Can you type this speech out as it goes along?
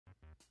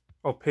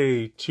I'll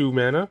pay 2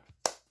 mana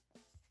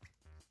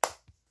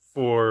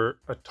for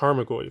a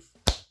Tarmogoyf.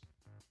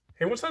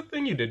 Hey, what's that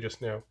thing you did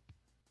just now?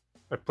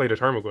 I played a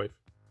Tarmogoyf.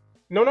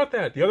 No, not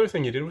that. The other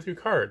thing you did with your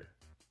card.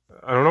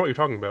 I don't know what you're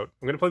talking about.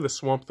 I'm gonna play the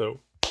Swamp, though.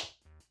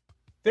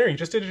 There, you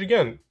just did it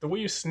again. The way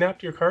you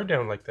snapped your card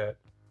down like that.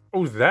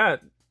 Oh,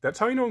 that? That's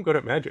how you know I'm good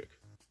at Magic.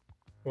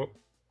 Well,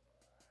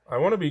 I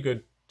want to be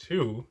good,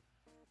 too.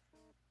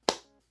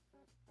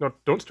 No,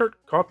 don't start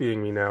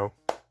copying me now.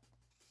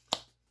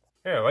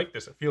 Yeah, I like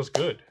this. It feels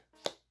good.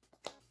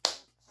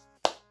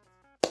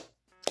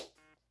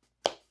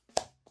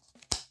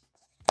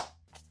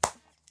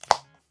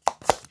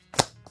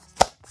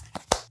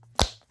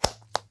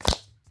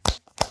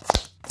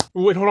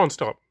 Wait, hold on,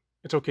 stop.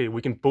 It's okay,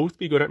 we can both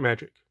be good at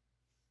Magic.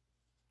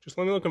 Just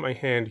let me look at my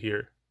hand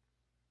here.